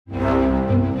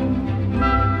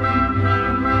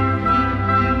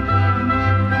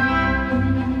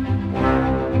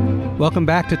Welcome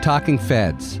back to Talking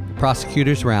Feds, the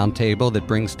prosecutors' roundtable that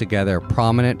brings together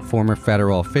prominent former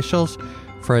federal officials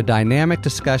for a dynamic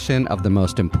discussion of the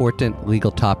most important legal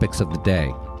topics of the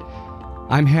day.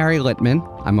 I'm Harry Littman.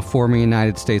 I'm a former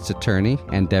United States Attorney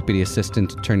and Deputy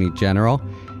Assistant Attorney General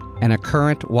and a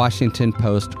current Washington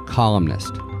Post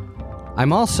columnist.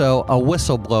 I'm also a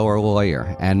whistleblower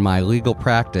lawyer, and my legal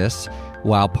practice,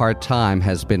 while part-time,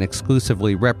 has been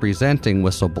exclusively representing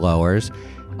whistleblowers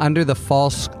under the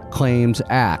False Claims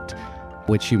Act,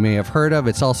 which you may have heard of.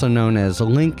 It's also known as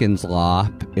Lincoln's Law.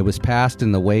 It was passed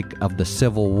in the wake of the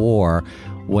Civil War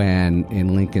when,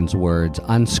 in Lincoln's words,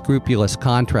 unscrupulous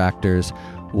contractors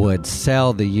would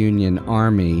sell the Union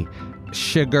Army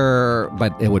sugar,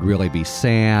 but it would really be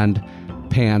sand,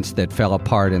 pants that fell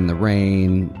apart in the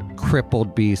rain,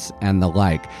 crippled beasts, and the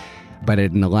like. But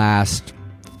in the last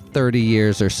 30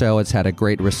 years or so, it's had a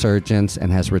great resurgence and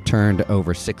has returned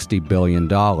over $60 billion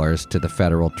to the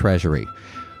federal treasury.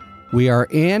 We are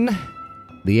in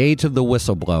the age of the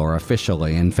whistleblower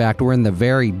officially. In fact, we're in the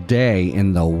very day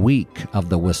in the week of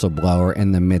the whistleblower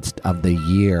in the midst of the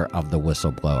year of the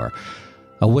whistleblower.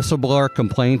 A whistleblower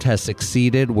complaint has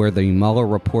succeeded where the Mueller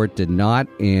report did not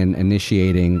in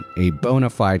initiating a bona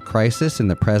fide crisis in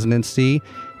the presidency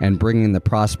and bringing the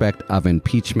prospect of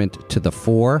impeachment to the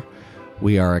fore.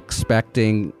 We are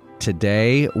expecting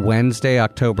today, Wednesday,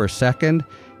 October 2nd,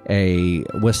 a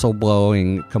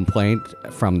whistleblowing complaint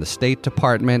from the State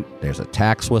Department. There's a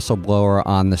tax whistleblower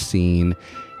on the scene.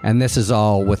 And this is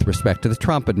all with respect to the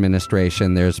Trump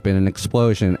administration. There's been an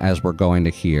explosion, as we're going to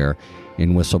hear,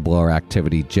 in whistleblower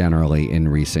activity generally in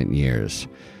recent years.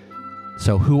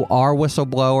 So who are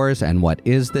whistleblowers and what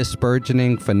is this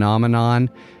burgeoning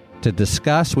phenomenon? To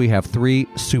discuss, we have three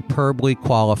superbly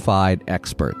qualified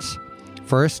experts.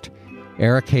 First,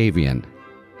 Eric Havian.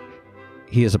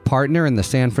 He is a partner in the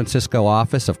San Francisco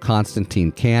office of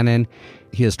Constantine Cannon.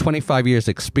 He has 25 years'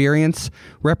 experience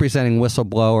representing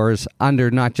whistleblowers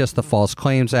under not just the False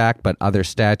Claims Act, but other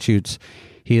statutes.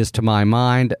 He is, to my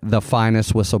mind, the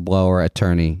finest whistleblower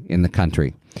attorney in the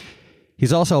country.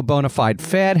 He's also a bona fide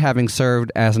Fed, having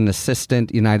served as an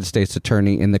assistant United States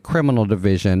attorney in the criminal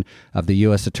division of the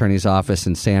U.S. Attorney's Office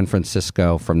in San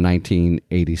Francisco from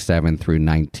 1987 through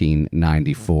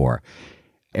 1994.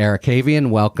 Eric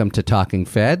Havian, welcome to Talking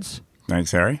Feds.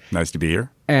 Thanks, Harry. Nice to be here.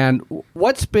 And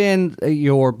what's been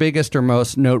your biggest or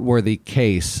most noteworthy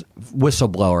case,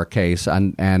 whistleblower case,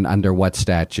 and under what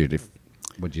statute,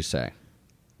 would you say?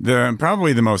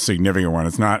 Probably the most significant one.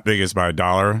 It's not biggest by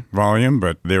dollar volume,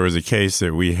 but there was a case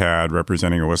that we had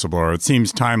representing a whistleblower. It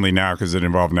seems timely now because it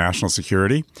involved national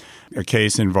security, a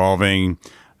case involving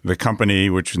the company,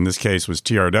 which in this case was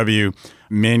TRW,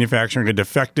 manufacturing a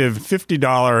defective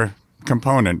 $50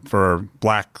 component for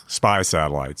black spy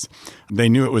satellites. They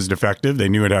knew it was defective. They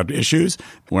knew it had issues.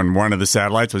 When one of the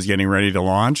satellites was getting ready to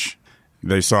launch,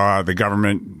 they saw the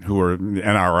government, who were the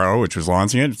NRO, which was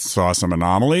launching it, saw some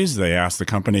anomalies. They asked the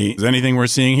company, is anything we're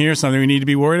seeing here something we need to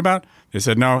be worried about? They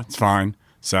said, no, it's fine.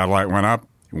 Satellite went up.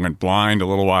 It went blind a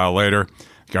little while later.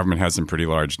 The government had some pretty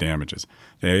large damages.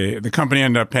 The company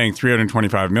ended up paying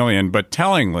 $325 million, but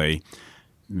tellingly,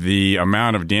 the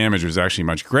amount of damage was actually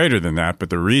much greater than that,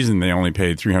 but the reason they only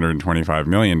paid $325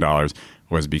 million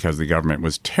was because the government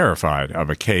was terrified of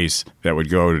a case that would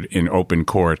go in open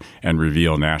court and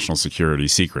reveal national security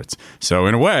secrets. So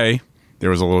in a way, there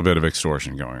was a little bit of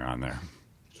extortion going on there.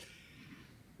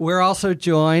 We're also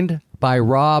joined by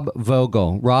Rob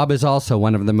Vogel. Rob is also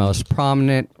one of the most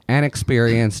prominent and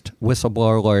experienced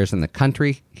whistleblower lawyers in the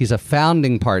country. He's a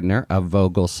founding partner of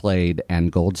Vogel, Slade,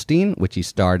 and Goldstein, which he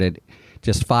started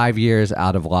just 5 years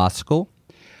out of law school.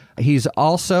 He's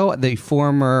also the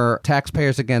former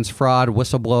Taxpayers Against Fraud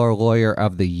Whistleblower Lawyer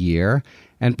of the Year.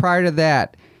 And prior to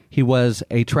that, he was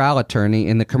a trial attorney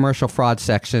in the commercial fraud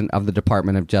section of the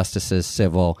Department of Justice's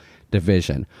Civil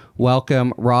Division.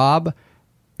 Welcome, Rob.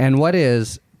 And what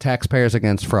is Taxpayers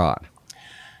Against Fraud?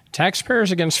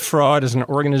 Taxpayers Against Fraud is an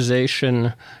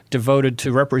organization devoted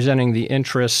to representing the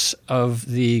interests of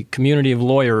the community of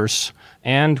lawyers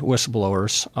and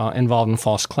whistleblowers involved in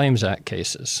False Claims Act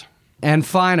cases. And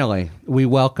finally, we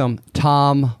welcome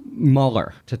Tom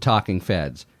Mueller to Talking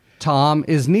Feds. Tom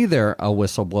is neither a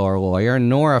whistleblower lawyer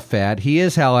nor a Fed. He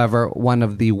is, however, one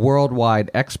of the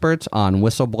worldwide experts on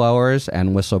whistleblowers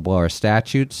and whistleblower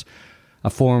statutes,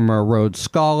 a former Rhodes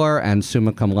Scholar and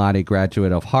summa cum laude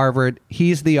graduate of Harvard.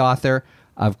 He's the author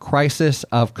of Crisis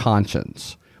of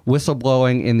Conscience,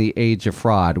 Whistleblowing in the Age of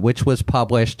Fraud, which was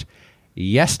published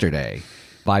yesterday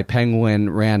by Penguin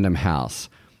Random House.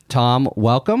 Tom,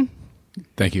 welcome.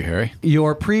 Thank you, Harry.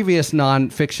 Your previous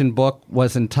nonfiction book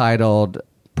was entitled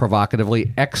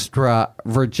provocatively, extra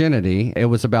virginity. It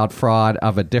was about fraud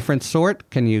of a different sort.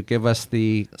 Can you give us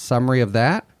the summary of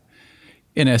that?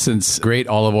 In essence, great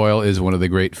olive oil is one of the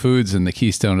great foods and the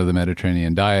keystone of the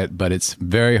Mediterranean diet, but it's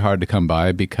very hard to come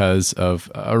by because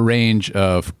of a range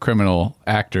of criminal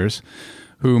actors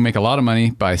who make a lot of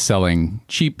money by selling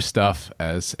cheap stuff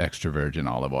as extra virgin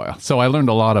olive oil. So I learned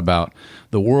a lot about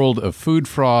the world of food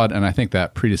fraud, and I think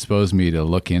that predisposed me to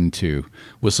look into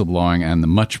whistleblowing and the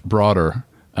much broader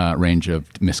range of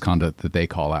misconduct that they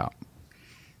call out.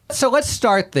 So let's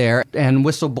start there, and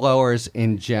whistleblowers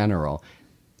in general.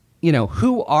 You know,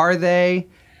 who are they?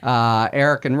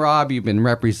 Eric and Rob, you've been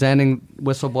representing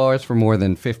whistleblowers for more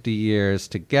than 50 years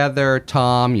together.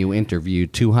 Tom, you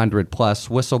interviewed 200 plus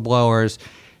whistleblowers.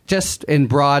 Just in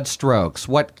broad strokes,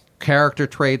 what character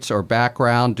traits or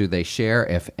background do they share,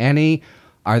 if any?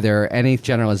 Are there any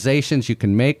generalizations you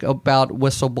can make about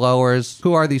whistleblowers?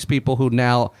 Who are these people who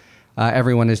now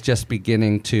everyone is just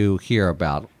beginning to hear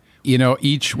about? You know,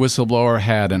 each whistleblower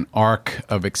had an arc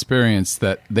of experience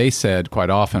that they said quite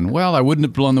often, well, I wouldn't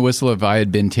have blown the whistle if I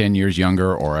had been 10 years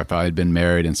younger or if I had been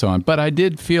married and so on. But I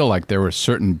did feel like there were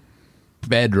certain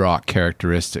bedrock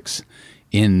characteristics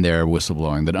in their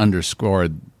whistleblowing that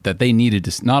underscored that they needed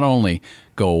to not only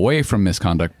go away from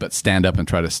misconduct, but stand up and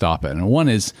try to stop it. And one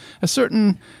is a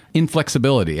certain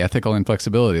inflexibility, ethical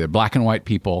inflexibility. They're black and white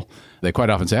people. They quite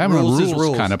often say, "I'm a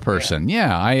rules kind of person."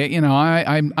 Yeah,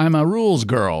 I'm a rules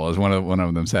girl, as one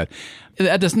of them said.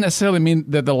 That doesn't necessarily mean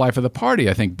that the life of the party.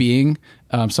 I think being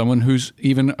someone who's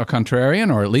even a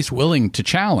contrarian or at least willing to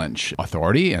challenge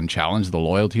authority and challenge the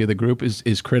loyalty of the group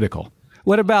is critical.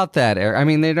 What about that, Eric? I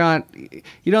mean,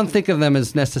 you don't think of them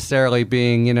as necessarily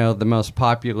being, the most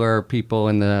popular people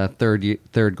in the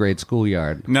third grade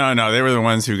schoolyard. No, they were the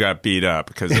ones who got beat up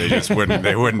because they just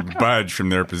wouldn't budge from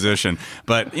their position.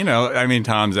 But,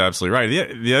 Tom's absolutely right.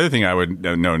 The other thing I would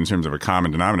note in terms of a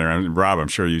common denominator, and Rob, I'm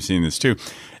sure you've seen this too,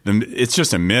 it's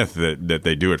just a myth that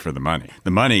they do it for the money.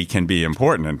 The money can be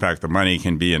important. In fact, the money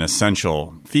can be an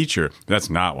essential feature.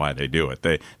 That's not why they do it.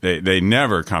 They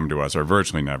never come to us, or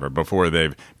virtually never, before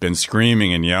they've been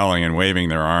screaming and yelling and waving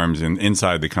their arms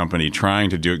inside the company,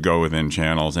 trying to go within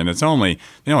channels. And they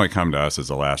only come to us as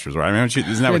a last resort. I mean,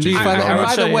 isn't that what you think?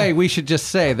 By the way, we should just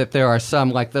say that there are some,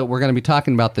 we're going to be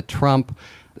talking about the Trump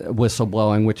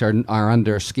whistleblowing, which are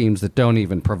under schemes that don't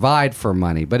even provide for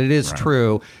money. But it is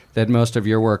true that most of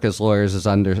your work as lawyers is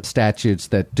under statutes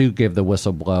that do give the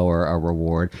whistleblower a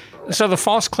reward. So the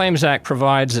False Claims Act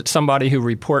provides that somebody who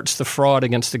reports the fraud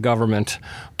against the government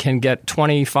can get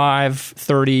 25,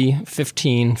 30,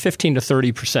 15 to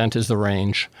 30% is the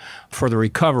range for the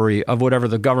recovery of whatever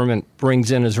the government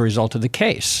brings in as a result of the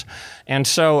case. And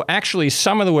so actually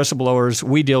some of the whistleblowers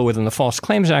we deal with in the False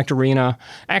Claims Act arena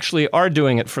actually are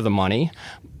doing it for the money.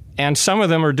 And some of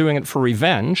them are doing it for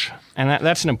revenge, and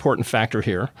that's an important factor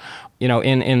here.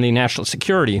 In the national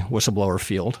security whistleblower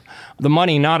field, the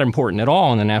money not important at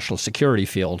all in the national security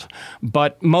field,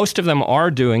 but most of them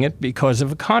are doing it because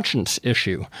of a conscience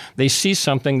issue. They see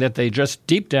something that they just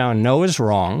deep down know is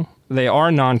wrong. They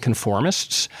are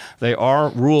nonconformists. They are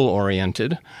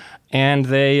rule-oriented. And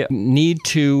they need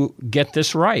to get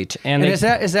this right. And is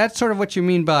that sort of what you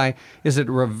mean by, is it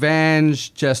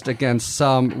revenge just against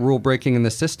some rule breaking in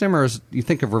the system, or you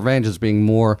think of revenge as being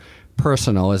more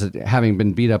personal, as it having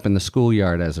been beat up in the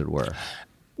schoolyard, as it were?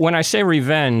 When I say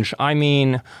revenge, I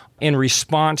mean in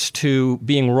response to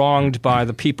being wronged by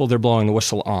the people they're blowing the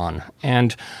whistle on.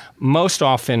 And most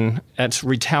often, it's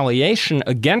retaliation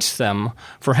against them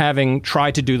for having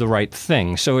tried to do the right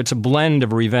thing. So it's a blend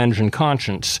of revenge and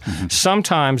conscience. Mm-hmm.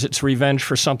 Sometimes it's revenge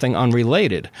for something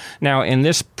unrelated. Now, in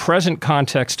this present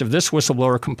context of this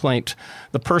whistleblower complaint,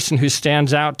 the person who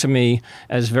stands out to me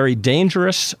as very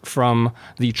dangerous from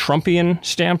the Trumpian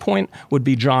standpoint would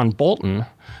be John Bolton,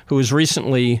 who was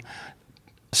recently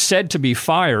said to be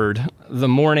fired the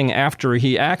morning after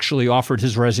he actually offered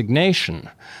his resignation.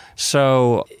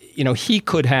 So, he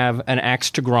could have an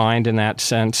axe to grind in that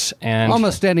sense. And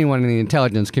almost anyone in the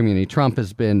intelligence community, Trump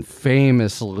has been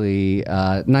famously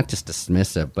not just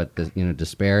dismissive, but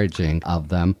disparaging of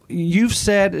them. You've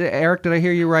said, Eric, did I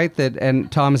hear you right, and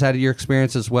Tom has had your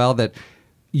experience as well, that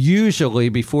usually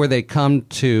before they come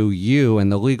to you in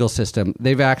the legal system,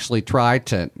 they've actually tried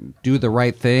to do the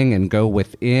right thing and go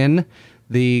within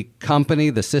the company,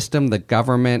 the system, the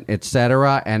government, et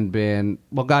cetera, and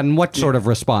gotten what sort of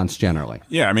response generally?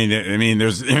 Yeah,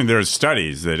 there's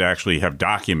studies that actually have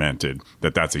documented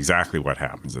that that's exactly what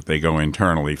happens, that they go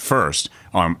internally first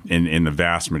in the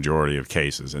vast majority of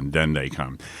cases, and then they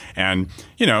come. And,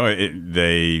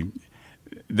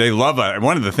 they love us.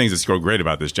 One of the things that's so great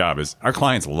about this job is our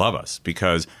clients love us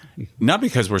because not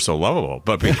because we're so lovable,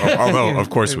 but although of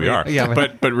course we are,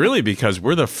 but really because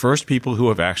we're the first people who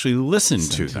have actually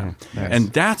listened to them,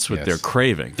 and that's what they're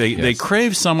craving. They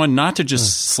crave someone not to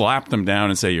just slap them down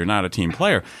and say you're not a team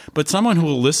player, but someone who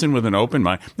will listen with an open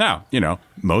mind. Now,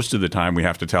 most of the time we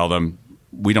have to tell them,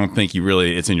 we don't think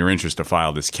it's in your interest to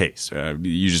file this case.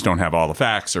 You just don't have all the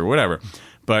facts or whatever.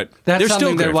 But that's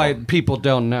something that why people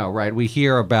don't know, right? We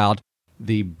hear about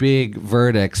the big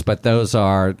verdicts, but those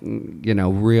are,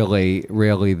 really,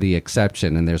 really the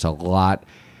exception. And there's a lot.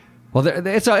 Well,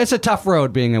 it's a tough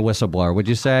road being a whistleblower, would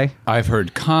you say? I've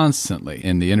heard constantly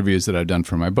in the interviews that I've done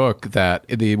for my book that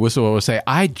the whistleblower will say,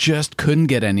 I just couldn't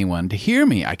get anyone to hear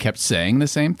me. I kept saying the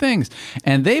same things.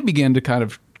 And they begin to kind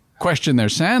of question their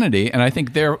sanity, and I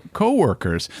think their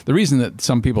coworkers, the reason that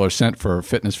some people are sent for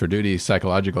fitness for duty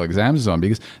psychological exams is on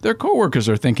because their coworkers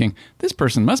are thinking, this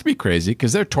person must be crazy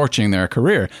because they're torching their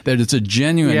career, that it's a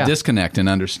genuine disconnect in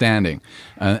understanding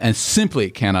and simply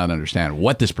cannot understand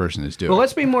what this person is doing. Well,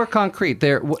 let's be more concrete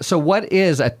there. So what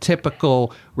is a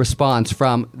typical response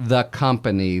from the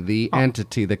company, the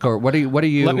entity, the court? What do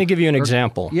you Let me give you an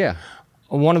example. Yeah.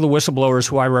 One of the whistleblowers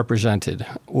who I represented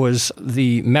was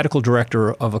the medical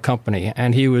director of a company,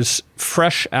 and he was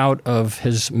fresh out of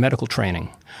his medical training.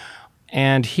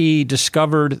 And he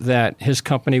discovered that his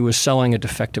company was selling a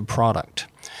defective product.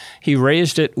 He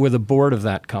raised it with the board of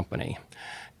that company,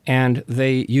 and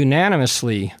they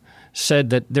unanimously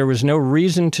said that there was no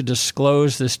reason to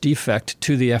disclose this defect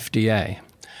to the FDA.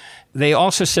 They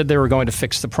also said they were going to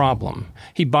fix the problem.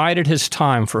 He bided his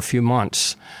time for a few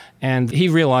months, and he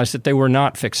realized that they were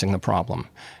not fixing the problem.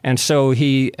 And so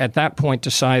he, at that point,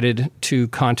 decided to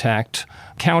contact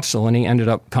counsel, and he ended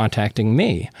up contacting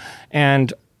me.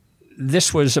 And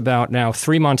this was about now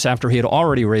 3 months after he had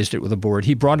already raised it with the board.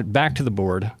 He brought it back to the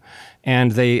board,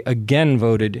 and they again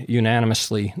voted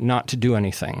unanimously not to do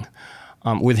anything,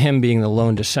 with him being the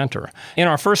lone dissenter. In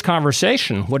our first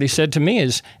conversation, what he said to me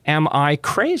is, am I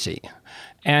crazy?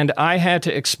 And I had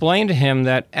to explain to him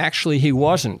that actually he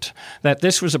wasn't, that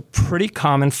this was a pretty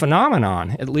common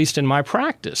phenomenon, at least in my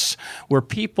practice, where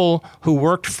people who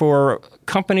worked for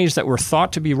companies that were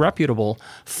thought to be reputable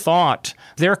thought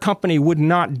their company would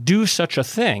not do such a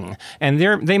thing. And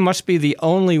they must be the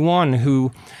only one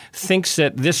who thinks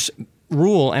that this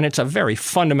rule, and it's a very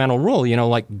fundamental rule,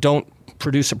 like don't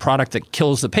produce a product that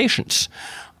kills the patients,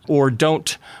 or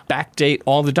don't backdate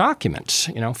all the documents,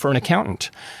 for an accountant,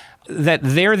 that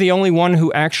they're the only one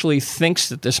who actually thinks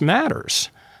that this matters.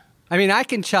 I mean, I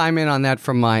can chime in on that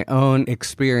from my own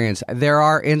experience. There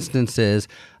are instances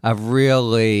of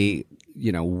really,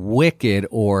 wicked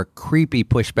or creepy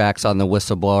pushbacks on the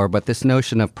whistleblower, but this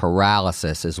notion of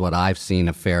paralysis is what I've seen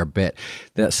a fair bit.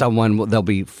 That they'll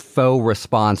be faux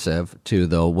responsive to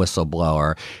the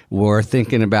whistleblower. We're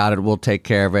thinking about it, we'll take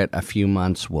care of it, a few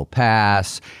months will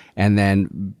pass, and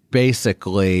then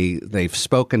basically they've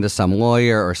spoken to some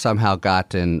lawyer or somehow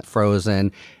gotten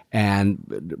frozen,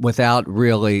 and without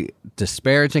really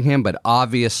disparaging him, but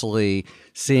obviously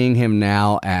seeing him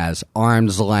now as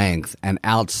arm's length, an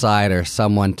outsider,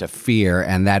 someone to fear,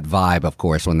 and that vibe, of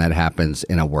course, when that happens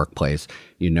in a workplace,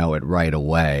 you know it right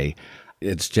away.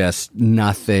 It's just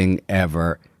nothing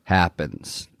ever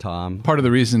happens. Tom? Part of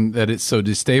the reason that it's so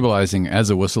destabilizing as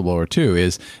a whistleblower, too,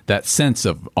 is that sense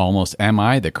of almost, am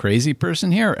I the crazy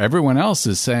person here? Everyone else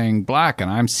is saying black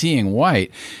and I'm seeing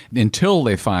white, until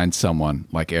they find someone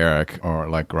like Eric or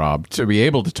like Rob to be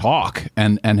able to talk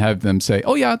and have them say,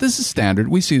 oh, yeah, this is standard.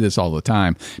 We see this all the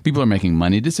time. People are making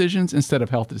money decisions instead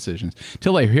of health decisions.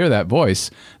 Till they hear that voice,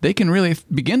 they can really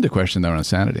begin to question their own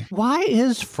sanity. Why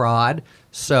is fraud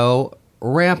so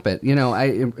rampant?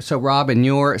 So Rob, in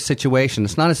your situation,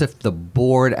 it's not as if the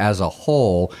board as a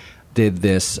whole did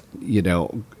this,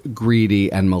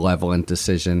 greedy and malevolent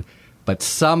decision, but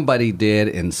somebody did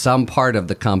in some part of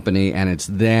the company, and it's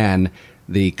then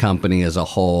the company as a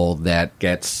whole that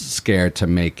gets scared to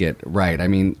make it right. I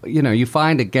mean, you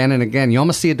find again and again, you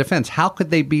almost see a defense. How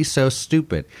could they be so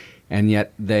stupid? And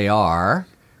yet they are.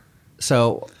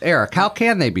 So, Eric, how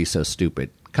can they be so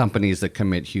stupid, companies that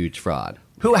commit huge fraud?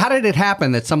 How did it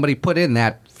happen that somebody put in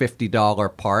that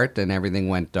 $50 part and everything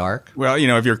went dark? Well,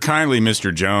 if you're kindly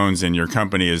Mr. Jones and your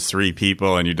company is 3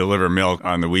 people and you deliver milk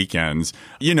on the weekends,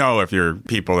 if your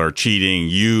people are cheating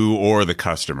you or the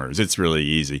customers. It's really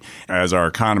easy. As our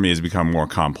economy has become more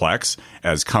complex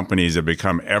as companies have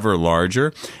become ever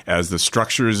larger, as the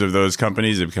structures of those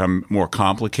companies have become more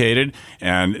complicated,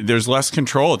 and there's less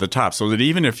control at the top. So that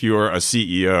even if you're a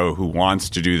CEO who wants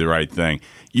to do the right thing,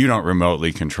 you don't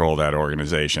remotely control that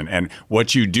organization. And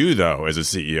what you do, though, as a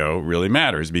CEO really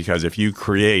matters, because if you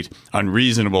create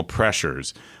unreasonable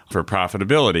pressures for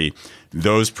profitability,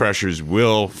 those pressures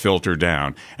will filter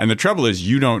down. And the trouble is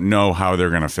you don't know how they're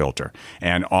going to filter.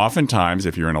 And oftentimes,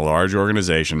 if you're in a large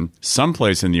organization,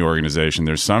 someplace in the organization,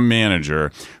 there's some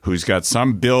manager who's got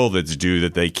some bill that's due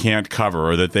that they can't cover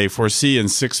or that they foresee in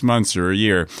 6 months or a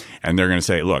year. And they're going to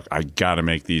say, look, I got to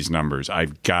make these numbers.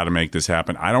 I've got to make this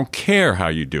happen. I don't care how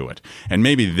you do it. And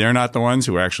maybe they're not the ones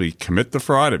who actually commit the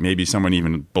fraud. It may be someone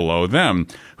even below them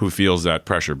who feels that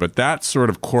pressure. But that sort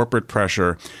of corporate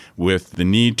pressure with the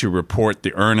need to report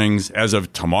the earnings as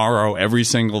of tomorrow, every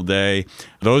single day,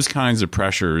 those kinds of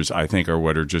pressures, I think, are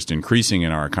what are just increasing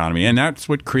in our economy. And that's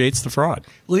what creates the fraud.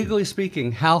 Legally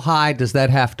speaking, how high does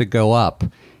that have to go up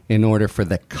in order for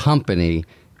the company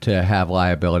to have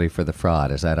liability for the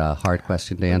fraud? Is that a hard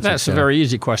question to answer? That's a very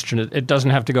easy question. It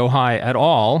doesn't have to go high at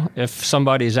all. If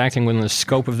somebody is acting within the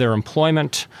scope of their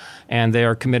employment and they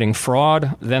are committing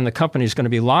fraud, then the company is going to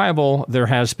be liable. There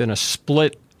has been a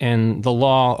split in the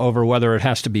law over whether it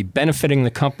has to be benefiting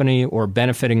the company or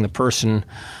benefiting the person.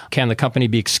 Can the company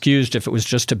be excused if it was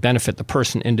just to benefit the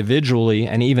person individually?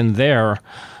 And even there,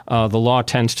 the law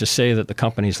tends to say that the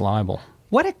company is liable.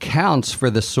 What accounts for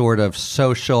the sort of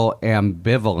social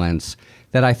ambivalence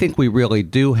that I think we really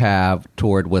do have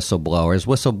toward whistleblowers?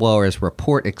 Whistleblowers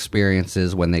report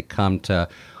experiences when they come to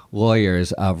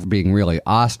lawyers of being really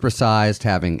ostracized,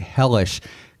 having hellish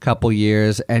couple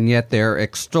years, and yet they're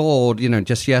extolled.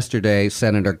 Just yesterday,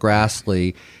 Senator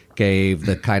Grassley gave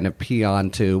the kind of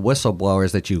paean to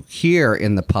whistleblowers that you hear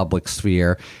in the public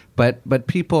sphere, but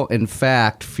people, in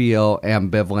fact, feel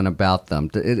ambivalent about them.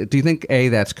 Do you think, A,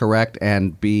 that's correct,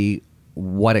 and B,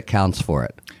 what accounts for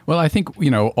it? Well, I think,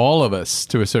 all of us,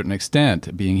 to a certain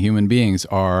extent, being human beings,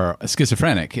 are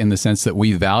schizophrenic in the sense that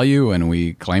we value and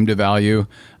we claim to value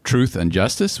truth and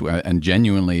justice and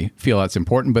genuinely feel that's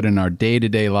important. But in our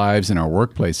day-to-day lives, in our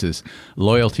workplaces,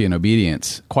 loyalty and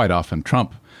obedience quite often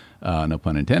trump, no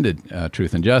pun intended,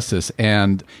 truth and justice.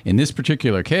 And in this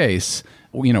particular case,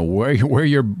 where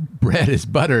your bread is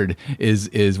buttered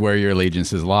is where your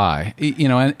allegiances lie.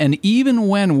 And even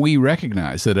when we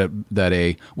recognize that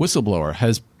a whistleblower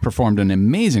has performed an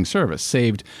amazing service,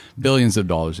 saved billions of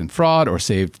dollars in fraud or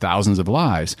saved thousands of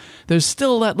lives, there's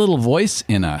still that little voice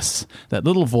in us, that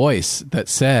little voice that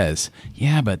says,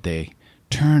 yeah, but they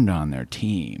turned on their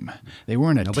team. They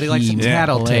weren't a Nobody team likes a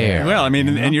tattletale. Well,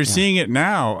 and you're seeing it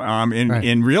now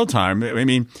in real time. I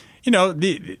mean,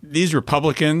 these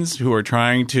Republicans who are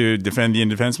trying to defend the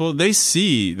indefensible, they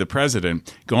see the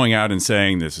president going out and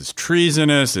saying this is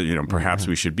treasonous, perhaps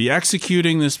we should be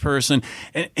executing this person.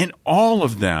 And all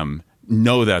of them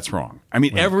know that's wrong. I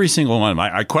mean, every single one of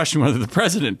them. I question whether the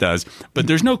president does, but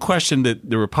there's no question that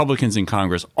the Republicans in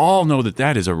Congress all know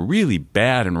that is a really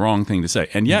bad and wrong thing to say.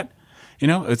 And yet,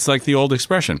 it's like the old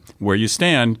expression, where you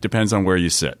stand depends on where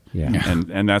you sit. Yeah.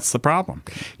 And that's the problem.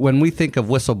 When we think of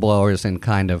whistleblowers in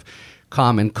kind of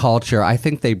common culture, I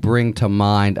think they bring to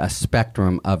mind a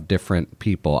spectrum of different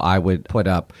people. I would put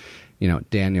up,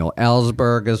 Daniel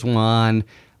Ellsberg as one,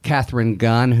 Catherine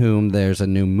Gunn, whom there's a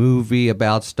new movie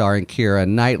about starring Keira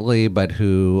Knightley, but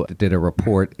who did a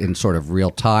report in sort of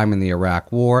real time in the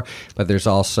Iraq War. But there's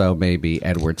also maybe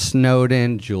Edward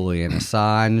Snowden, Julian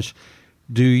Assange.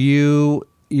 Do you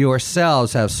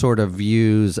yourselves have sort of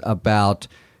views about,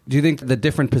 do you think the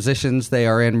different positions they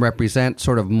are in represent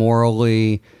sort of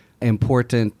morally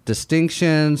important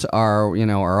distinctions? Are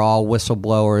all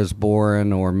whistleblowers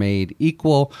born or made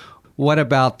equal? What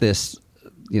about this,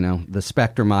 the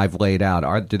spectrum I've laid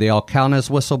out? Do they all count as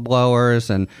whistleblowers?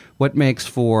 And what makes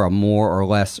for a more or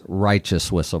less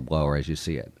righteous whistleblower as you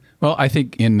see it? Well, I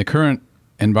think in the current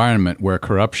environment where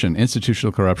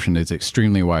institutional corruption is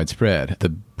extremely widespread, the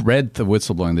breadth of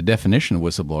whistleblowing, the definition of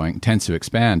whistleblowing tends to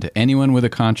expand to anyone with a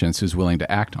conscience who's willing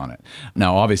to act on it.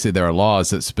 Now, obviously, there are laws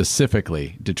that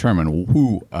specifically determine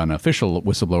who an official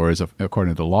whistleblower is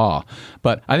according to the law.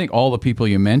 But I think all the people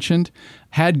you mentioned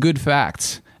had good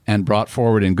facts and brought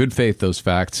forward in good faith those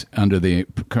facts under the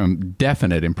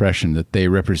definite impression that they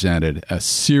represented a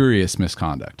serious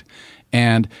misconduct.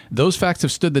 And those facts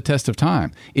have stood the test of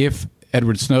time. If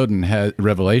Edward Snowden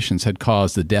revelations had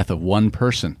caused the death of one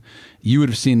person, you would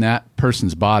have seen that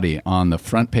person's body on the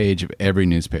front page of every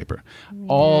newspaper.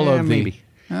 Maybe.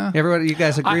 Everybody, you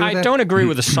guys agree with that? I don't agree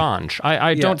with Assange.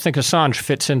 I don't think Assange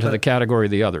fits into the category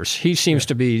of the others. He seems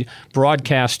to be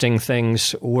broadcasting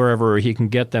things wherever he can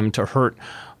get them to hurt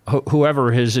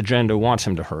whoever his agenda wants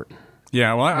him to hurt.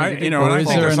 Yeah, well, I think there an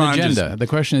Assange agenda? The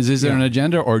question is there an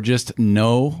agenda or just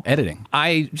no editing?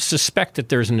 I suspect that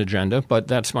there's an agenda, but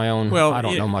that's my own. Well, I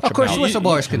don't know much about it. Of course,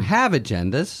 whistleblowers can have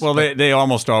agendas. Well, they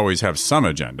almost always have some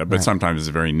agenda, but sometimes it's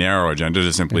a very narrow agenda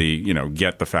to simply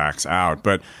get the facts out.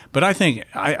 But I think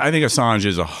Assange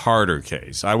is a harder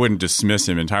case. I wouldn't dismiss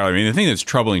him entirely. I mean, the thing that's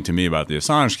troubling to me about the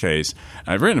Assange case,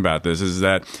 I've written about this, is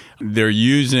that they're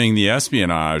using the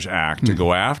Espionage Act to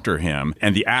go after him,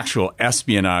 and the actual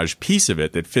espionage piece of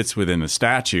it that fits within the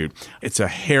statute, it's a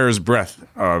hair's breadth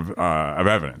of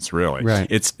evidence, really. Right.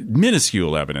 It's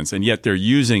minuscule evidence, and yet they're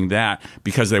using that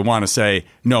because they want to say,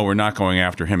 no, we're not going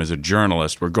after him as a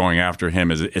journalist. We're going after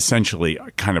him as essentially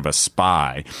kind of a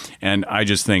spy. And I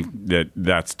just think that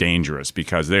that's dangerous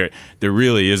because there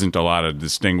really isn't a lot of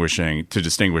distinguish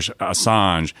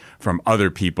Assange from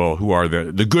other people who are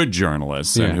the good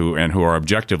journalists and who are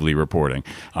objectively reporting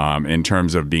in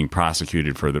terms of being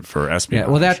prosecuted for espionage.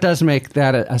 Yeah, well, that does make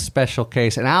that a special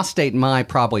case. And I'll state my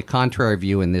probably contrary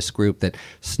view in this group that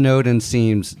Snowden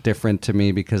seems different to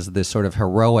me because of this sort of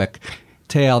heroic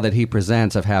tale that he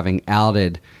presents of having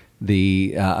outed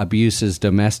the abuses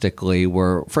domestically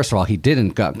were, first of all, he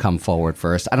didn't come forward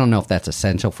first. I don't know if that's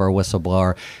essential for a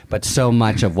whistleblower, but so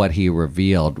much of what he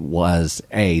revealed was,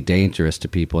 A, dangerous to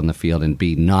people in the field, and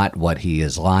B, not what he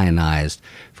is lionized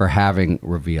for having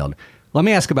revealed. Let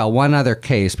me ask about one other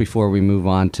case before we move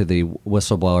on to the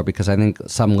whistleblower, because I think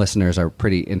some listeners are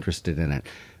pretty interested in it.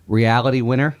 Reality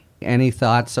Winner, any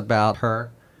thoughts about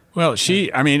her? Well,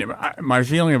 my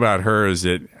feeling about her is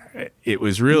that it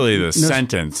was really the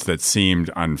sentence that seemed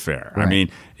unfair. Right. I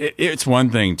mean, it's one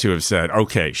thing to have said,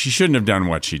 okay, she shouldn't have done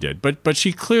what she did, but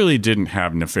she clearly didn't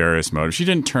have nefarious motives. She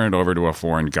didn't turn it over to a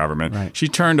foreign government. Right. She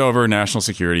turned over national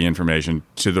security information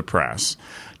to the press,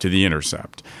 to The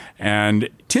Intercept. And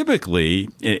typically,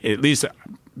 at least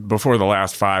before the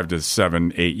last 5 to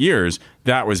 7, 8 years,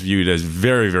 that was viewed as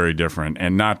very, very different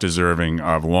and not deserving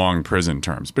of long prison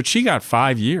terms. But she got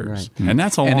 5 years, and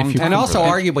that's a long time. And also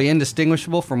arguably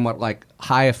indistinguishable from what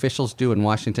high officials do in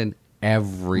Washington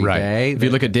every day. If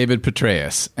you look at David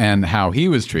Petraeus and how he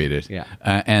was treated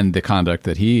and the conduct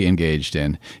that he engaged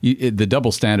in, the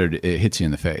double standard, it hits you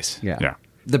in the face. Yeah.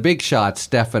 The big shots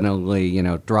definitely,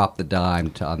 drop the dime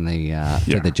to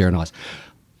the journalist.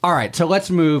 All right, so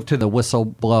let's move to the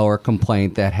whistleblower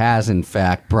complaint that has, in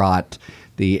fact, brought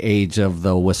the age of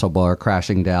the whistleblower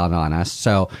crashing down on us.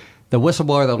 So the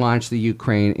whistleblower that launched the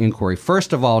Ukraine inquiry,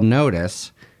 first of all,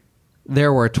 notice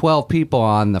there were 12 people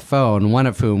on the phone, one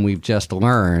of whom we've just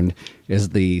learned is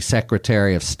the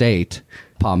Secretary of State,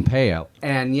 Pompeo.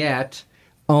 And yet,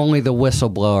 only the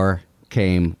whistleblower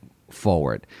came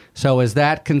forward. So is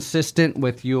that consistent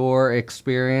with your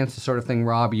experience, the sort of thing,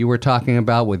 Rob, you were talking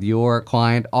about with your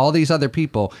client? All these other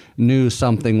people knew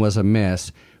something was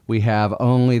amiss. We have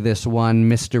only this one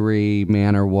mystery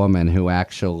man or woman who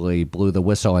actually blew the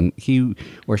whistle, and he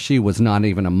or she was not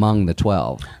even among the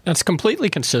 12. That's completely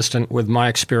consistent with my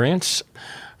experience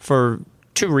for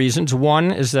two reasons.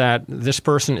 One is that this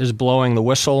person is blowing the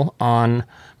whistle on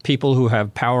people who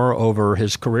have power over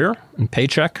his career and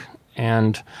paycheck,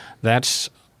 and that's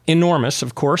enormous,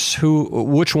 of course.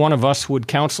 Which one of us would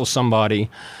counsel somebody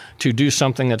to do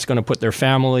something that's going to put their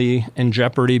family in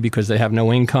jeopardy because they have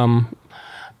no income,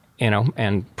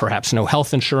 and perhaps no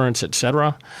health insurance, et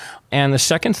cetera? And the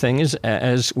second thing is,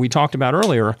 as we talked about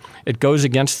earlier, it goes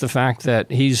against the fact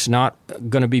that he's not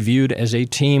going to be viewed as a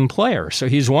team player. So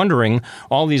he's wondering,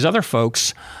 all these other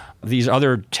folks, these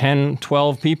other 10,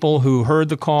 12 people who heard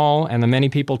the call and the many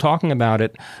people talking about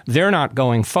it, they're not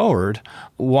going forward.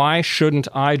 Why shouldn't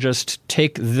I just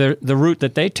take the route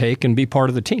that they take and be part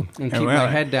of the team? And keep my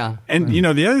head down. And,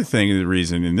 the other thing, the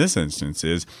reason in this instance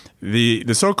is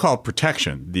the so-called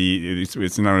protection,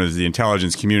 it's known as the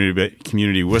Intelligence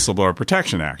Community Whistleblower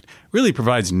Protection Act, really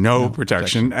provides no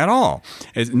protection at all.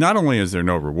 Not only is there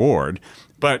no reward,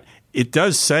 but it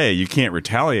does say you can't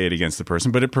retaliate against the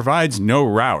person, but it provides no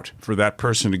route for that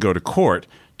person to go to court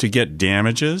to get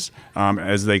damages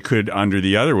as they could under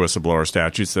the other whistleblower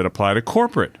statutes that apply to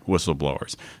corporate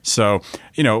whistleblowers. So,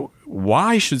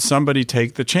 why should somebody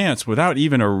take the chance without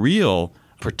even a real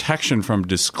protection from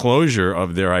disclosure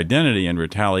of their identity and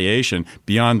retaliation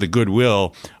beyond the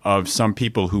goodwill of some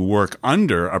people who work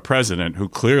under a president who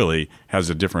clearly has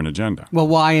a different agenda. Well,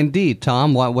 why indeed,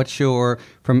 Tom? What's your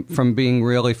from being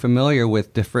really familiar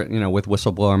with different, with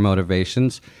whistleblower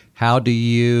motivations? How do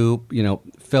you,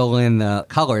 fill in the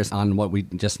colors on what we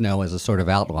just know as a sort of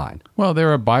outline? Well,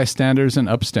 there are bystanders and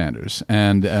upstanders,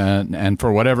 and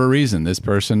for whatever reason, this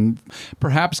person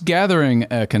perhaps gathering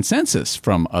a consensus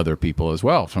from other people as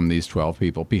well, from these 12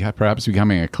 people, perhaps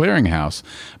becoming a clearinghouse,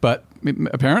 but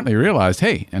apparently realized,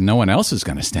 hey, and no one else is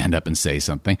going to stand up and say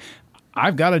something.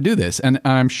 I've got to do this. And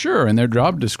I'm sure in their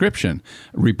job description,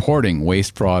 reporting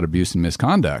waste, fraud, abuse, and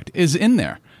misconduct is in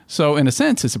there. So in a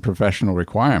sense, it's a professional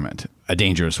requirement, a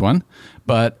dangerous one.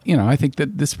 But, I think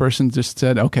that this person just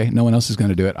said, okay, no one else is going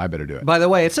to do it. I better do it. By the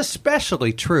way, it's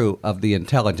especially true of the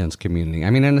intelligence community. I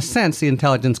mean, in a sense, the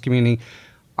intelligence community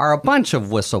are a bunch of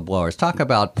whistleblowers. Talk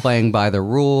about playing by the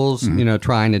rules,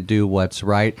 trying to do what's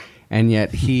right. And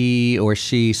yet he or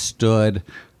she stood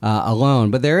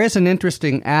alone. But there is an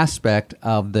interesting aspect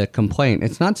of the complaint.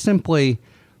 It's not simply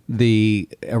the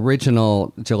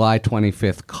original July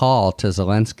 25th call to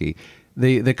Zelensky.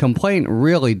 The complaint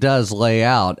really does lay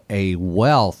out a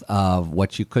wealth of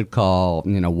what you could call,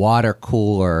 water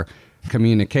cooler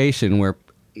communication where,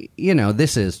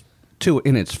 this is,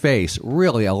 in its face,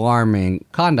 really alarming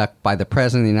conduct by the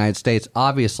President of the United States.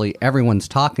 Obviously, everyone's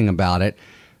talking about it,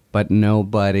 but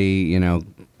nobody,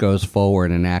 goes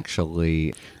forward and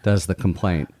actually does the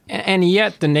complaint. And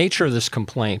yet the nature of this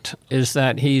complaint is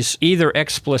that he's either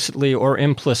explicitly or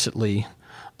implicitly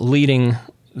leading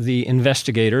the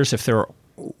investigators, if there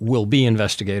will be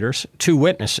investigators, to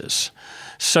witnesses.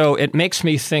 So it makes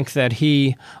me think that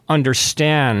he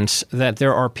understands that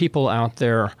there are people out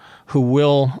there who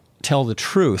will tell the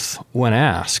truth when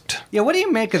asked. Yeah, what do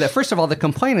you make of that? First of all, the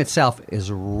complaint itself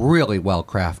is really well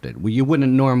crafted. You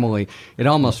wouldn't normally, it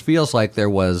almost feels like there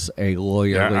was a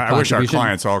lawyerly I wish our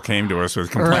clients all came to us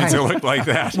with complaints that looked like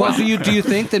that. Well, do you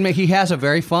think that he has a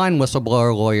very fine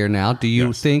whistleblower lawyer now? Do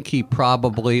you think he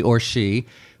probably, or she,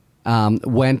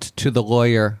 went to the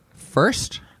lawyer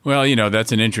first? Well,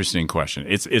 that's an interesting question.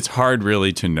 It's hard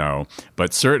really to know,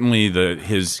 but certainly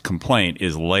his complaint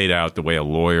is laid out the way a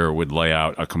lawyer would lay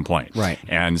out a complaint. Right.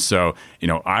 And so,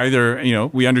 either,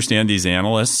 we understand these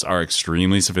analysts are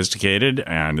extremely sophisticated,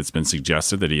 and it's been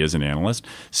suggested that he is an analyst,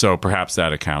 so perhaps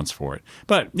that accounts for it.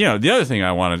 But, the other thing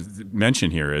I want to mention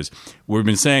here is we've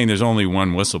been saying there's only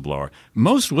one whistleblower.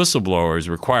 Most whistleblowers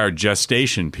require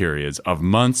gestation periods of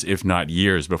months, if not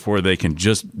years, before they can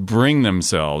just bring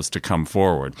themselves to come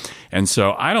forward. And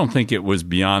so I don't think it was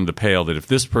beyond the pale that if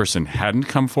this person hadn't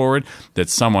come forward, that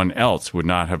someone else would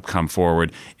not have come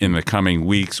forward in the coming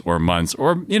weeks or months,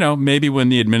 or, maybe when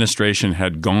the administration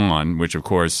had gone, which of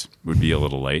course would be a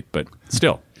little late, but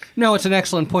still. No, it's an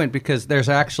excellent point because there's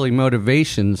actually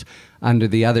motivations under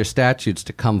the other statutes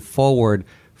to come forward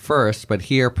first, but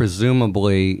here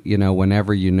presumably,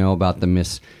 whenever you know about the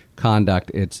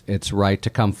misconduct, it's right to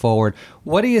come forward.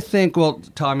 What do you think? Well,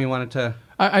 Tom, you wanted to...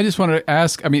 I just wanted to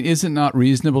ask, is it not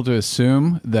reasonable to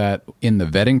assume that in the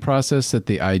vetting process that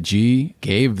the IG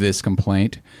gave this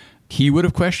complaint, he would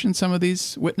have questioned some of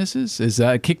these witnesses? Is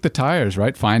that kick the tires,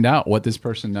 right? Find out what this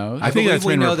person knows. I think that's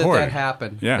been reported. We know that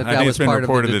happened. Yeah, that was part of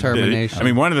the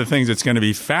determination. One of the things that's going to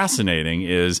be fascinating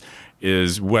is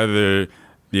whether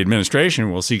the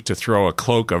administration will seek to throw a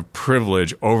cloak of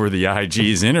privilege over the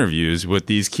IG's interviews with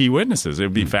these key witnesses. It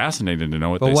would be fascinating to know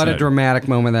what they said. But what a dramatic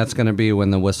moment that's going to be when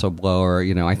the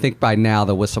whistleblower, I think by now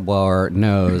the whistleblower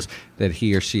knows that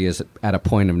he or she is at a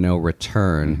point of no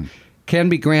return. Mm-hmm. Can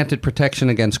be granted protection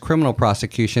against criminal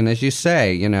prosecution, as you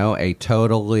say, a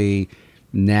totally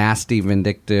nasty,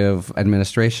 vindictive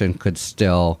administration could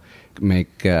still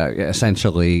make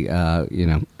essentially,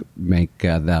 make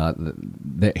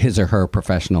his or her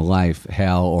professional life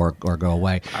hell or go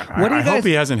away. I hope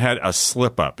he hasn't had a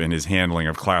slip up in his handling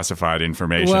of classified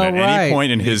information at any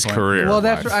point in his career. Well,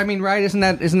 that's right. Isn't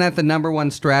that the number one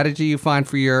strategy you find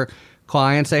for your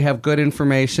clients? They have good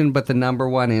information, but the number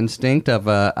one instinct of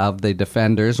the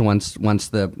defenders once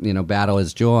the battle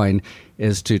is joined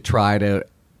is to try to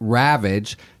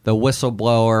ravage the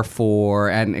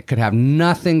whistleblower and it could have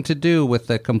nothing to do with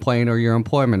the complaint or your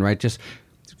employment, right? Just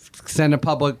send a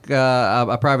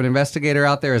private investigator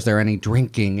out there. Is there any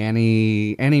drinking,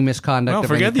 any misconduct? Well,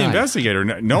 forget the investigator.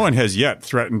 No one has yet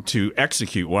threatened to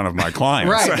execute one of my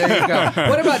clients. Right, there you go.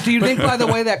 What about, do you think, by the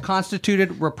way, that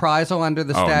constituted reprisal under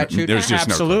the statute? There's just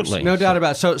absolutely no doubt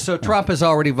about it. So Trump has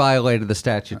already violated the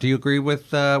statute. Do you agree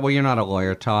with, well, you're not a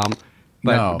lawyer, Tom.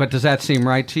 But does that seem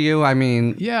right to you?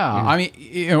 Yeah.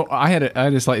 I had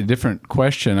a slightly different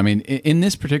question. In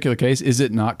this particular case, is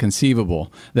it not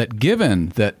conceivable that given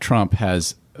that Trump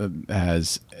has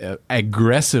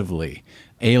aggressively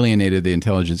alienated the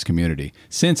intelligence community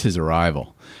since his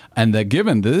arrival. And that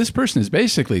given that this person is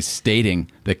basically stating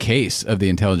the case of the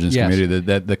intelligence community,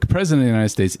 that the president of the United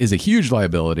States is a huge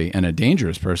liability and a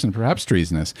dangerous person, perhaps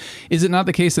treasonous, is it not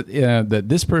the case that that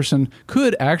this person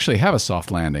could actually have a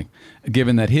soft landing,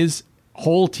 given that his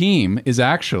whole team is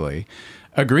actually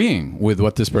agreeing with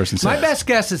what this person says? My best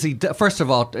guess is first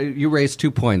of all, you raised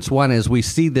 2 points. One is we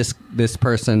see this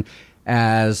person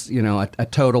as, a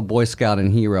total Boy Scout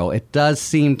and hero. It does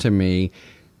seem to me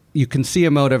you can see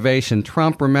a motivation.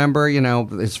 Trump, remember,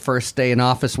 his first day in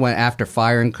office went after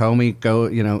firing Comey,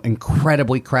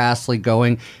 incredibly crassly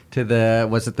going to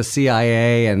the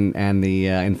CIA and the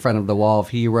in front of the wall of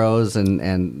heroes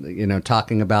and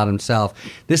talking about himself.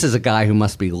 This is a guy who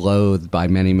must be loathed by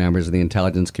many members of the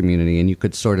intelligence community, and you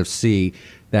could sort of see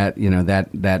that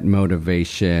that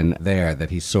motivation there, that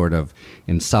he's sort of,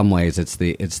 in some ways, it's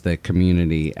the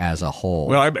community as a whole.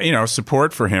 Well,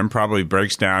 support for him probably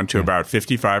breaks down to about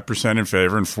 55% in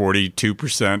favor and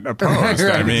 42% opposed.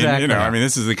 Right, I mean, exactly.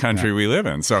 This is the country we live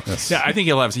in. So, I think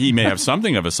he may have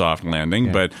something of a soft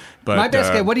landing, but my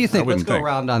best guess. What do you think? Let's go think.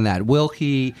 around on that.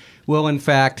 Will in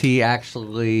fact he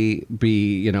actually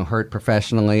be hurt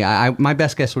professionally? My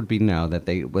best guess would be no, that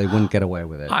they wouldn't get away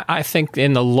with it. I think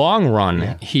in the long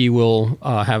run he will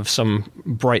have some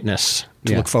brightness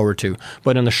to look forward to,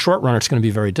 but in the short run it's going to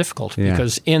be very difficult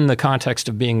because in the context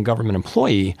of being a government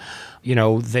employee,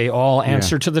 they all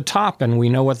answer to the top, and we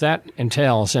know what that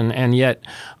entails. And yet,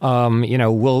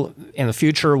 will in the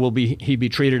future he be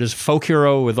treated as a folk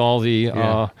hero with all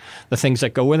the things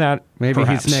that go with that? Maybe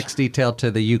perhaps. he's next detailed to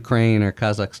the Ukraine or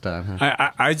Kazakhstan.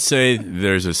 Huh? I'd say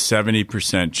there's a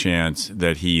 70% chance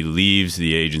that he leaves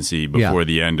the agency before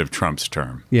the end of Trump's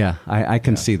term. Yeah, I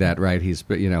can see that. Right, his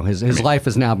life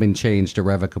has now been changed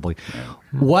irrevocably. Yeah.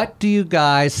 What do you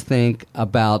guys think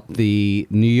about the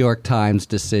New York Times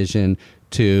decision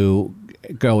to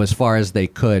go as far as they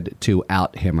could to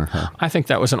out him or her? I think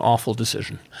that was an awful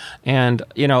decision. And,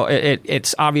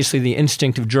 it's obviously the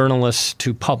instinct of journalists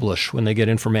to publish when they get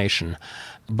information.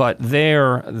 But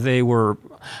there they were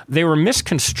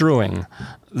misconstruing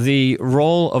the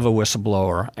role of a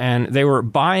whistleblower, and they were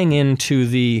buying into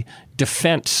the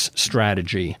defense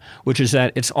strategy, which is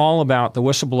that it's all about the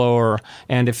whistleblower,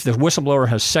 and if the whistleblower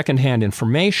has secondhand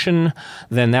information,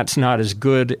 then that's not as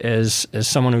good as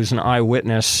someone who's an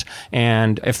eyewitness,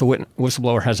 and if the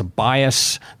whistleblower has a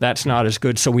bias, that's not as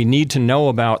good. So we need to know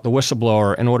about the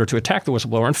whistleblower in order to attack the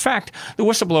whistleblower. In fact, the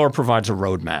whistleblower provides a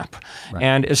roadmap,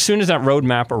 and as soon as that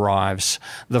roadmap arrives,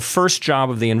 the first job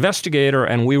of the investigator,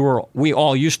 and we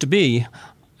all used to be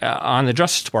on the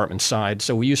Justice Department side,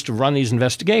 so we used to run these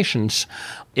investigations,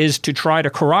 is to try to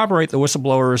corroborate the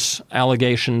whistleblower's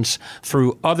allegations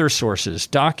through other sources,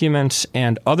 documents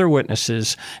and other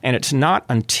witnesses, and it's not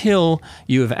until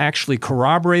you have actually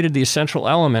corroborated the essential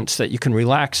elements that you can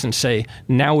relax and say,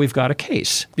 now we've got a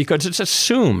case, because it's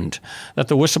assumed that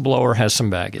the whistleblower has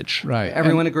some baggage. Right.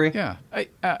 Everyone agree? Yeah.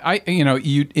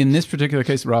 You in this particular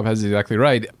case, Rob has exactly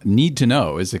right. Need to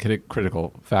know is the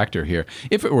critical factor here.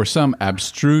 If it were some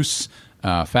abstruse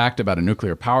fact about a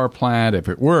nuclear power plant, if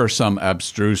it were some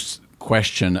abstruse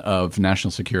question of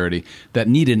national security that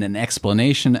needed an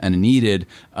explanation and needed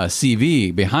a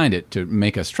CV behind it to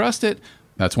make us trust it,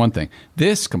 that's one thing.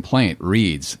 This complaint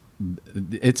reads,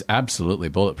 it's absolutely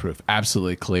bulletproof,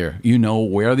 absolutely clear. You know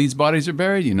where these bodies are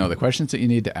buried. You know the questions that you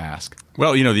need to ask.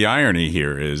 Well, the irony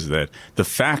here is that the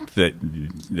fact that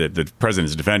the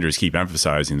president's defenders keep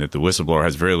emphasizing that the whistleblower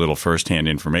has very little firsthand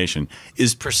information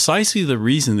is precisely the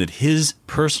reason that his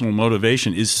personal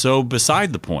motivation is so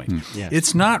beside the point.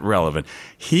 It's not relevant.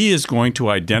 He is going to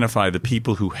identify the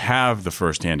people who have the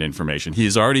firsthand information. He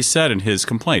has already said in his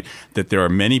complaint that there are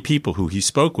many people who he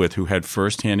spoke with who had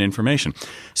firsthand information.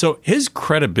 So his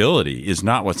credibility is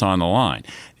not what's on the line.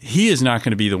 He is not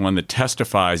going to be the one that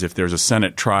testifies if there's a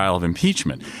Senate trial of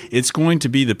impeachment. It's going to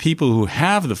be the people who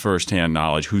have the firsthand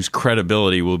knowledge whose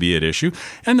credibility will be at issue,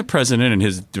 and the president and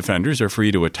his defenders are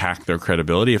free to attack their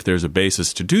credibility if there's a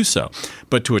basis to do so.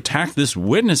 But to attack this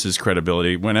witness's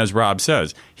credibility when, as Rob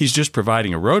says, he's just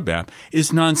providing a roadmap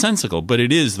is nonsensical, but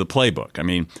it is the playbook. I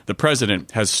mean, the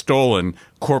president has stolen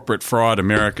corporate fraud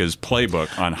America's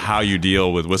playbook on how you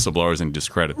deal with whistleblowers and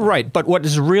discredit them. Right, but what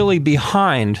is really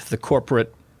behind the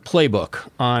corporate playbook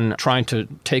on trying to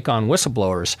take on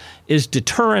whistleblowers is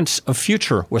deterrence of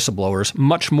future whistleblowers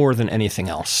much more than anything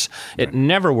else. Right. It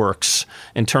never works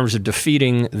in terms of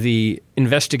defeating the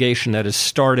investigation that is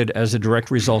started as a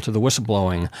direct result of the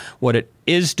whistleblowing. What it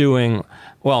is doing,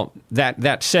 well,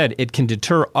 that said, it can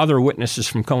deter other witnesses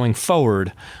from going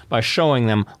forward by showing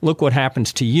them, look what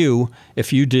happens to you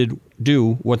if you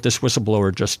do what this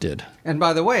whistleblower just did. And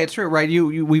by the way, it's true, right?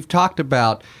 You've talked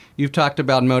about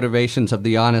motivations of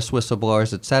the honest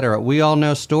whistleblowers, et cetera. We all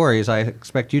know stories, I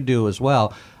expect you do as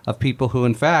well, of people who,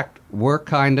 in fact, were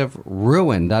kind of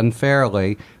ruined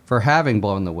unfairly for having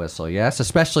blown the whistle, yes?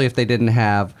 Especially if they didn't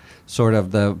have sort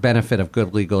of the benefit of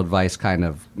good legal advice kind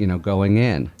of, going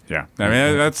in. Yeah. I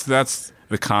mean, that's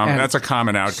a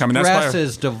common outcome. And that's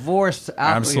stresses, divorce.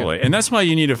 Absolutely. And that's why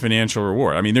you need a financial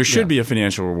reward. I mean, there should be a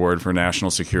financial reward for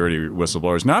national security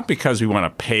whistleblowers, not because we want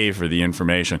to pay for the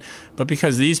information, but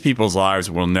because these people's lives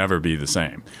will never be the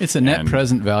same. It's a net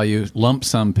present value lump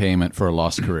sum payment for a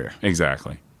lost career.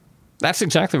 Exactly. That's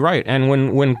exactly right. And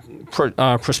when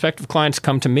prospective clients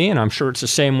come to me, and I'm sure it's the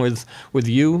same with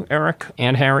you, Eric,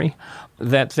 and Harry,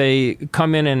 that they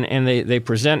come in and they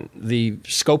present the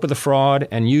scope of the fraud,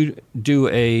 and you do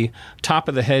a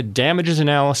top-of-the-head damages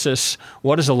analysis.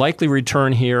 What is the likely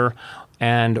return here?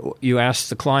 And you ask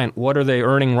the client, what are they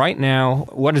earning right now?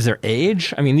 What is their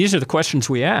age? I mean, these are the questions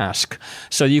we ask.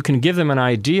 So you can give them an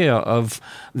idea of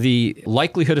the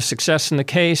likelihood of success in the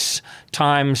case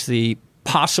times the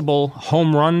possible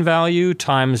home run value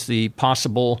times the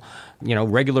possible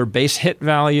regular base hit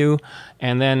value,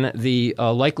 and then the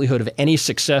likelihood of any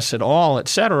success at all, et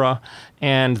cetera,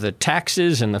 and the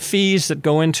taxes and the fees that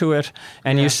go into it.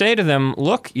 And you say to them,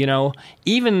 look,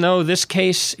 even though this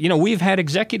case, we've had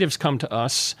executives come to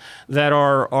us that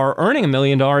are earning $1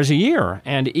 million a year.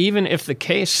 And even if the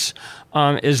case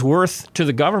is worth to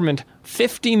the government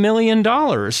 $50 million,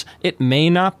 it may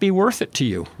not be worth it to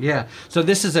you. Yeah. So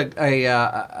this is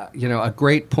a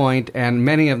great point, and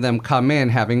many of them come in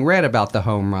having read about the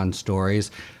home run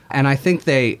stories, and I think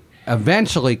they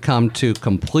eventually come to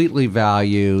completely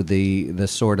value the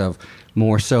sort of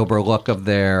more sober look of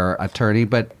their attorney.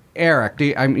 But Eric,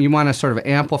 you want to sort of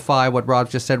amplify what Rob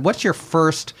just said? What's your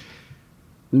first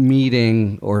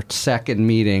meeting or second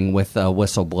meeting with a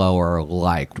whistleblower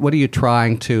like? What are you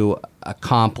trying to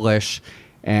accomplish,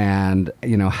 and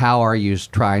how are you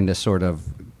trying to sort of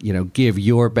give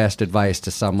your best advice to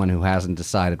someone who hasn't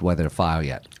decided whether to file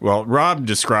yet? Well, Rob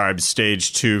described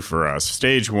stage 2 for us.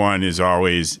 Stage 1 is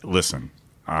always listen,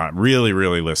 really,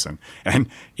 really listen, and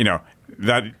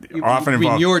that often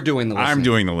involves. You're doing the listening. I'm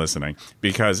doing the listening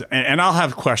because, and I'll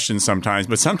have questions sometimes,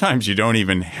 but sometimes you don't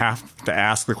even have to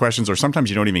ask the questions, or sometimes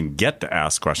you don't even get to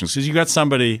ask questions because you got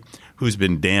somebody who's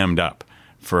been dammed up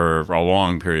for a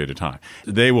long period of time.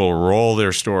 They will roll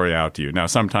their story out to you. Now,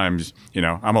 sometimes,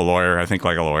 I'm a lawyer. I think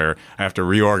like a lawyer. I have to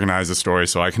reorganize the story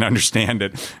so I can understand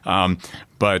it.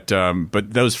 But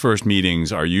those first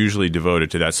meetings are usually devoted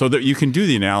to that so that you can do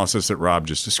the analysis that Rob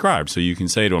just described. So you can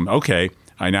say to them, okay,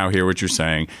 I now hear what you're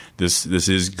saying. This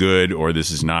is good, or this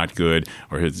is not good,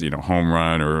 or it's home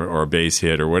run or a base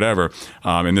hit or whatever.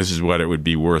 And this is what it would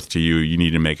be worth to you. You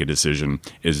need to make a decision.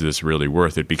 Is this really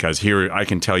worth it? Because here I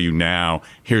can tell you now.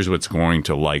 Here's what's going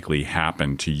to likely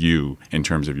happen to you in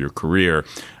terms of your career.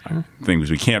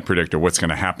 Things we can't predict are what's going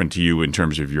to happen to you in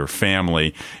terms of your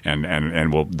family and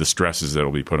the stresses that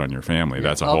will be put on your family.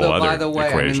 That's a whole other by the way,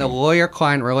 equation. The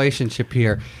lawyer-client relationship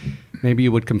here. Maybe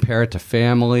you would compare it to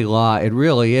family law. It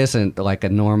really isn't like a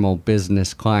normal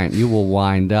business client. You will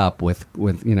wind up with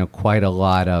quite a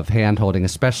lot of hand-holding,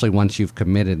 especially once you've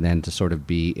committed then to sort of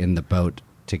be in the boat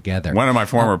together. One of my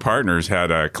former partners had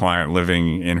a client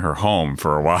living in her home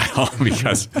for a while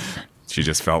because she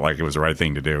just felt like it was the right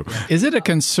thing to do. Is it a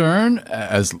concern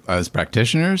as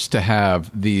practitioners to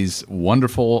have these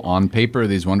wonderful, on paper,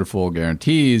 these wonderful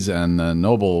guarantees and the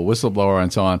noble whistleblower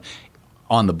and so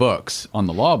on the books, on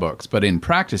the law books, but in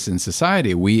practice in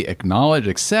society, we acknowledge,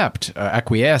 accept,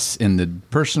 acquiesce in the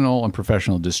personal and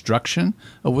professional destruction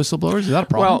of whistleblowers? Is that a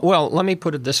problem? Well, let me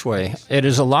put it this way. It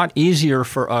is a lot easier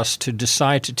for us to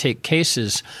decide to take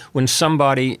cases when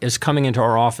somebody is coming into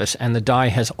our office and the die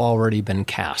has already been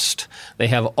cast. They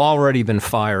have already been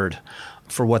fired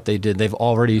for what they did. They've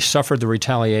already suffered the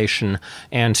retaliation,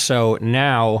 and so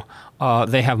now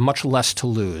they have much less to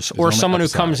lose. Or someone who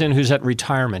comes in who's at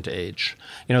retirement age.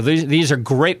 These are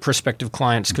great prospective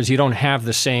clients because you don't have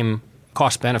the same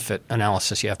cost-benefit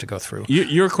analysis you have to go through.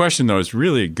 Your question, though, is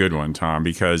really a good one, Tom,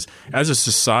 because as a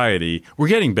society, we're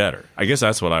getting better. I guess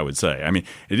that's what I would say. I mean,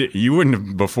 you wouldn't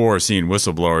have before seen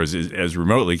whistleblowers as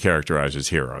remotely characterized as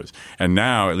heroes. And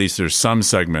now, at least there's some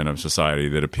segment of society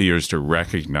that appears to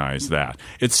recognize that.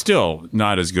 It's still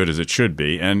not as good as it should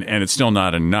be, and it's still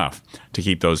not enough to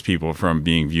keep those people from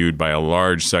being viewed by a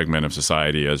large segment of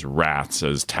society as rats,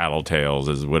 as tattletales,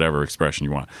 as whatever expression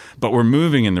you want. But we're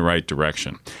moving in the right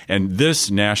direction. And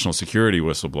this national security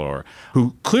whistleblower,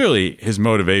 who clearly his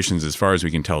motivations, as far as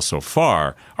we can tell so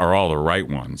far, are all the right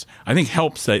ones, I think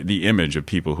helps the image of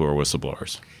people who are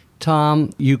whistleblowers. Tom,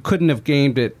 you couldn't have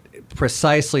gamed it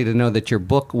precisely to know that your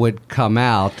book would come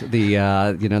out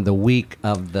the week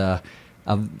of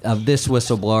this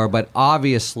whistleblower, but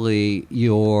obviously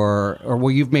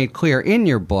you've made clear in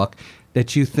your book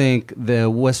that you think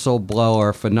the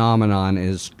whistleblower phenomenon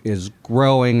is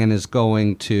growing and is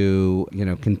going to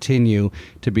continue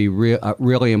to be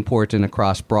really important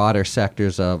across broader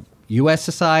sectors of U.S.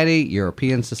 society,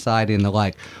 European society, and the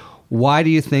like. Why do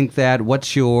you think that?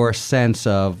 What's your sense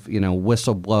of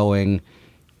whistleblowing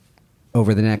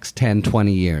over the next 10,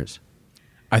 20 years?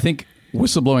 I think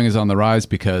whistleblowing is on the rise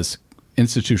because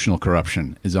institutional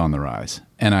corruption is on the rise.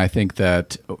 And I think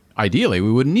that ideally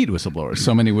we wouldn't need whistleblowers.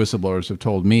 So many whistleblowers have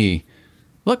told me,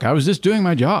 look, I was just doing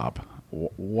my job.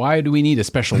 Why do we need a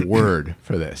special word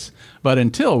for this? But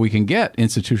until we can get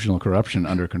institutional corruption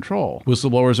under control,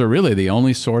 whistleblowers are really the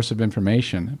only source of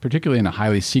information, particularly in a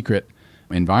highly secret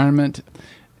environment.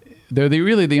 They're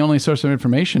really the only source of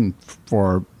information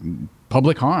for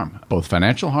public harm, both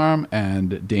financial harm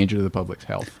and danger to the public's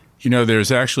health.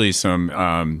 There's actually some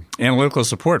analytical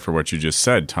support for what you just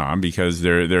said, Tom, because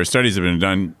there are studies that have been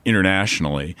done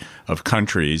internationally of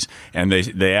countries, and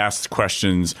they asked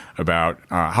questions about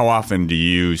how often do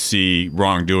you see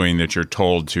wrongdoing that you're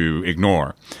told to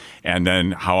ignore, and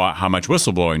then how much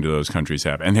whistleblowing do those countries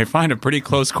have. And they find a pretty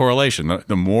close correlation.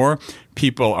 The more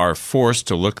people are forced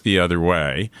to look the other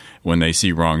way when they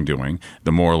see wrongdoing,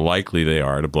 the more likely they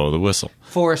are to blow the whistle.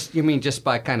 Forced, you mean just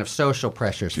by kind of social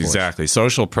pressures? Exactly.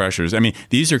 Social pressures. I mean,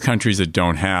 these are countries that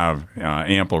don't have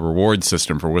ample reward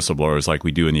system for whistleblowers like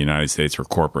we do in the United States for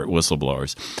corporate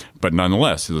whistleblowers. But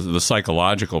nonetheless, the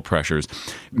psychological pressures,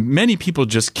 many people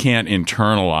just can't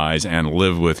internalize and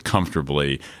live with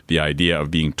comfortably the idea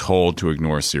of being told to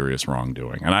ignore serious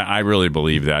wrongdoing. And I really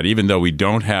believe that, even though we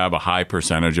don't have a high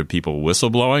percentage of people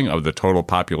whistleblowing of the total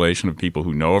population of people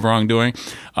who know of wrongdoing,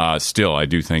 still I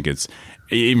do think it's,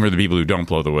 even for the people who don't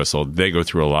blow the whistle, they go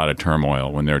through a lot of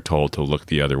turmoil when they're told to look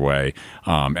the other way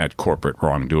at corporate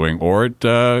wrongdoing or at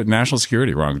national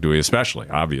security wrongdoing, especially.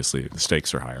 Obviously, the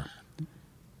stakes are higher.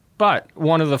 But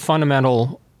one of the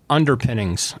fundamental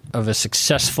underpinnings of a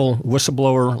successful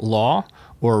whistleblower law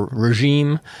or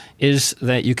regime is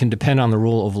that you can depend on the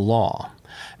rule of law.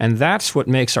 And that's what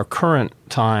makes our current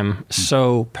time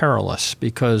so perilous,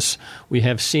 because we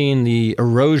have seen the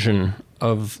erosion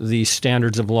of the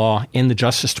standards of law in the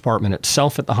Justice Department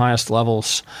itself at the highest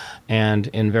levels and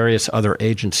in various other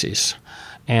agencies.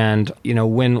 And,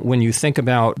 when you think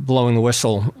about blowing the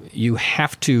whistle, you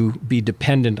have to be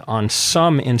dependent on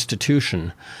some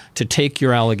institution to take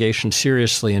your allegation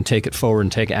seriously and take it forward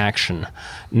and take action,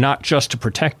 not just to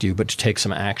protect you, but to take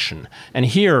some action. And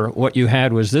here, what you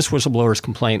had was this whistleblower's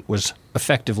complaint was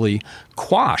effectively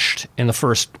quashed in the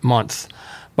first month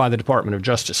by the Department of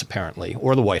Justice, apparently,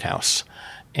 or the White House.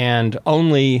 And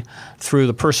only through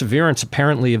the perseverance,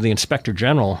 apparently, of the Inspector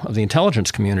General of the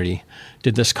intelligence community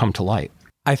did this come to light.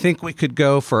 I think we could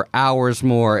go for hours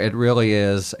more. It really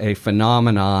is a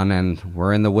phenomenon, and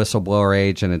we're in the whistleblower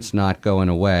age, and it's not going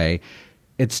away.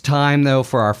 It's time, though,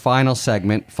 for our final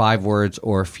segment, 5 words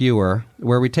or fewer,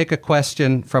 where we take a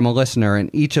question from a listener,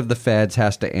 and each of the feds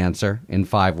has to answer in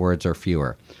 5 words or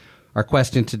fewer. Our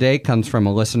question today comes from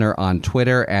a listener on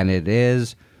Twitter, and it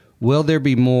is, will there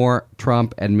be more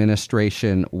Trump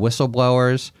administration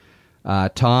whistleblowers?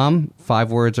 Tom,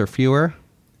 5 words or fewer?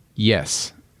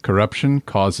 Yes. Corruption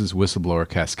causes whistleblower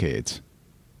cascades.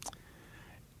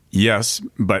 Yes,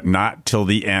 but not till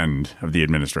the end of the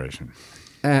administration.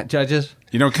 Judges?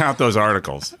 You don't count those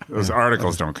articles. Those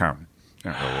articles don't count.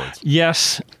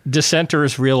 Yes,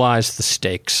 dissenters realize the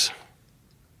stakes.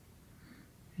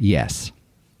 Yes.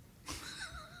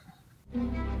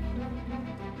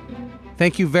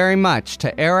 Thank you very much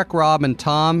to Eric, Rob, and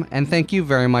Tom, and thank you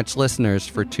very much, listeners,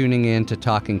 for tuning in to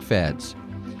Talking Feds.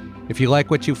 If you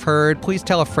like what you've heard, please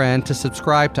tell a friend to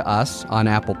subscribe to us on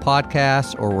Apple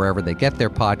Podcasts or wherever they get their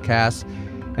podcasts,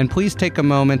 and please take a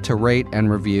moment to rate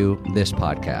and review this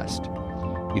podcast.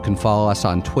 You can follow us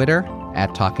on Twitter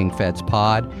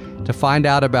 @TalkingFedsPod to find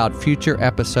out about future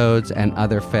episodes and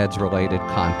other Feds-related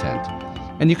content.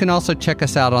 And you can also check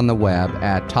us out on the web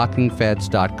at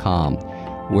TalkingFeds.com,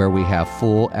 where we have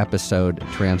full episode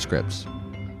transcripts.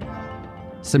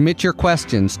 Submit your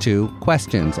questions to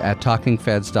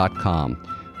questions@TalkingFeds.com,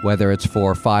 whether it's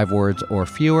for 5 words or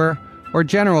fewer, or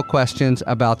general questions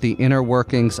about the inner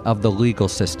workings of the legal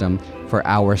system for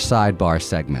our sidebar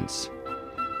segments.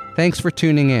 Thanks for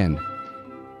tuning in.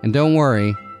 And don't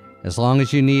worry, as long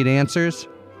as you need answers,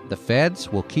 the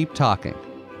Feds will keep talking.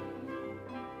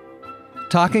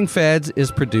 Talking Feds is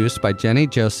produced by Jenny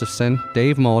Josephson,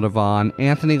 Dave Moldovan,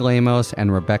 Anthony Lemos,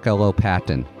 and Rebecca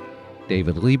Lopatin.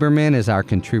 David Lieberman is our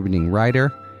contributing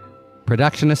writer.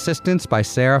 Production assistance by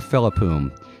Sarah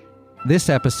Philippum. This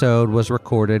episode was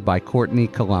recorded by Courtney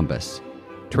Columbus.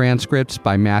 Transcripts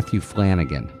by Matthew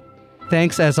Flanagan.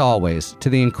 Thanks, as always, to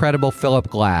the incredible Philip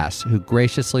Glass, who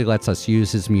graciously lets us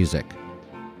use his music.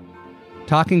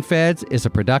 Talking Feds is a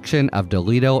production of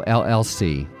Delito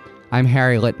LLC. I'm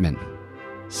Harry Littman.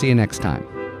 See you next time.